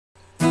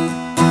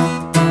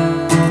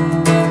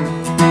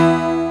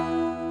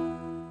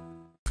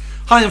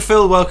Hi, I'm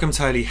Phil, welcome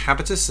to Holy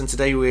Habitus, and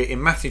today we're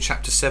in Matthew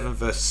chapter 7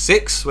 verse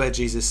 6, where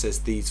Jesus says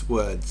these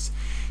words: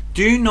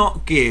 "Do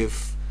not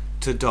give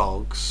to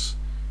dogs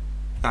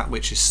that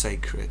which is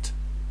sacred,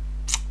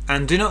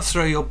 and do not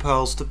throw your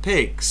pearls to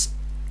pigs.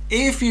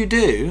 If you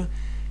do,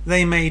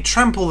 they may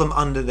trample them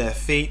under their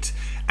feet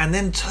and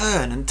then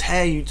turn and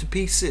tear you to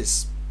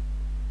pieces."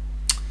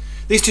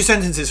 These two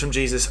sentences from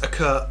Jesus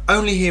occur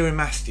only here in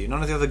Matthew.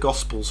 None of the other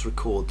Gospels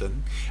record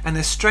them. And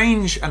they're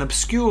strange and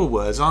obscure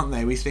words, aren't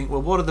they? We think,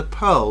 well, what are the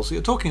pearls that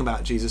you're talking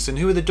about, Jesus? And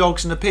who are the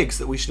dogs and the pigs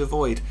that we should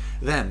avoid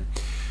them?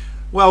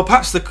 Well,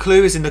 perhaps the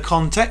clue is in the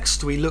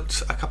context. We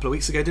looked a couple of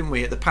weeks ago, didn't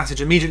we, at the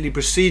passage immediately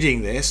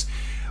preceding this,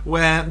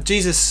 where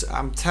Jesus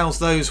tells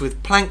those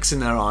with planks in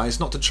their eyes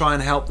not to try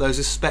and help those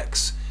with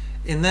specks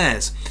in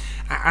theirs.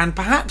 And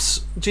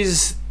perhaps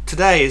Jesus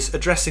today is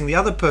addressing the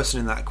other person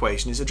in that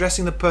equation. Is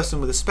addressing the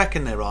person with a speck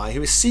in their eye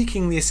who is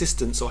seeking the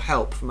assistance or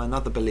help from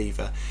another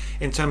believer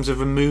in terms of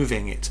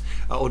removing it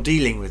or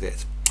dealing with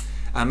it.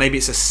 Maybe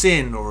it's a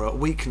sin or a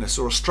weakness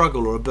or a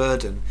struggle or a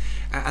burden,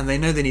 and they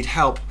know they need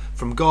help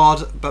from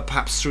God, but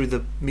perhaps through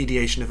the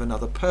mediation of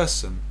another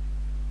person.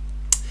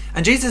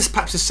 And Jesus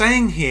perhaps is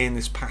saying here in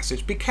this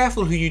passage, be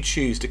careful who you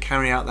choose to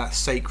carry out that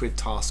sacred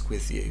task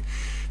with you.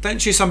 Don't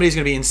choose somebody who's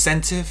going to be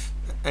insensitive,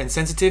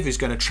 who's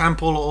going to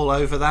trample all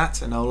over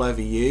that and all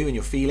over you and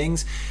your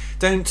feelings.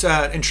 Don't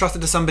entrust it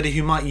to somebody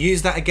who might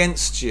use that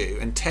against you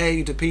and tear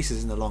you to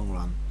pieces in the long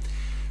run.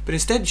 But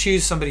instead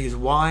choose somebody who's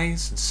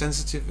wise and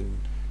sensitive and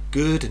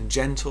good and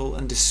gentle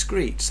and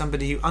discreet,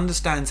 somebody who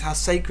understands how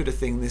sacred a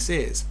thing this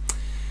is.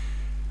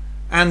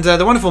 And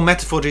the wonderful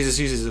metaphor Jesus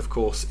uses, of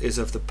course, is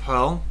of the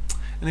pearl.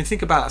 And if you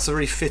think about it, it's a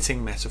really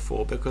fitting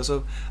metaphor, because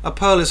a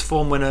pearl is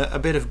formed when a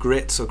bit of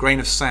grit or grain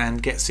of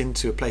sand gets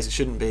into a place it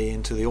shouldn't be,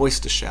 into the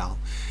oyster shell,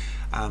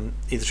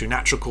 either through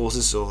natural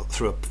causes or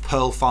through a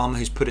pearl farmer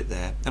who's put it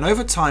there. And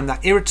over time,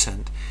 that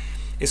irritant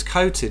is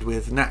coated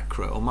with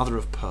nacre, or mother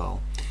of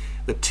pearl,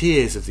 the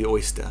tears of the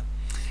oyster,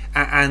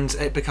 and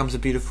it becomes a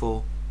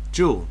beautiful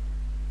jewel.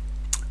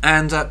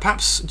 And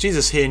perhaps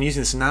Jesus here, in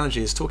using this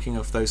analogy, is talking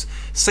of those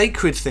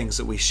sacred things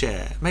that we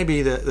share.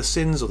 Maybe the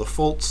sins or the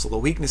faults or the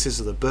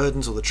weaknesses or the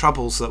burdens or the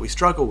troubles that we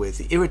struggle with,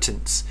 the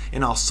irritants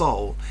in our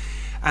soul.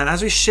 And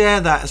as we share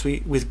that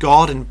with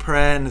God in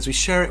prayer, and as we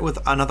share it with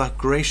another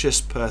gracious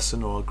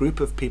person or a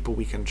group of people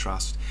we can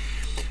trust,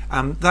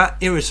 that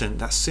irritant,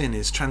 that sin,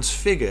 is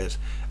transfigured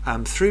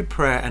through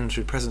prayer and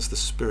through the presence of the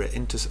Spirit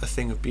into a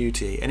thing of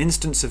beauty, an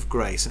instance of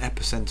grace, an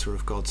epicenter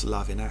of God's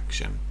love in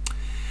action.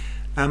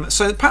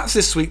 So perhaps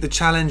this week the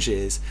challenge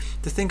is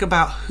to think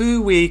about who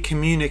we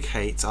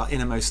communicate our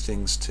innermost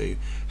things to.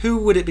 Who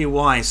would it be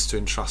wise to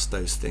entrust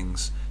those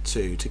things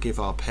to give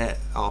our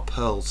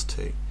pearls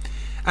to?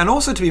 And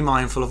also to be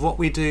mindful of what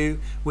we do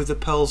with the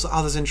pearls that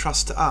others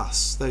entrust to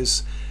us,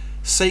 those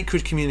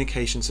sacred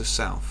communications of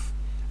self.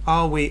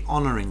 Are we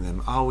honouring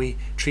them? Are we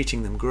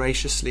treating them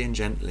graciously and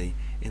gently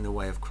in the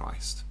way of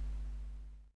Christ?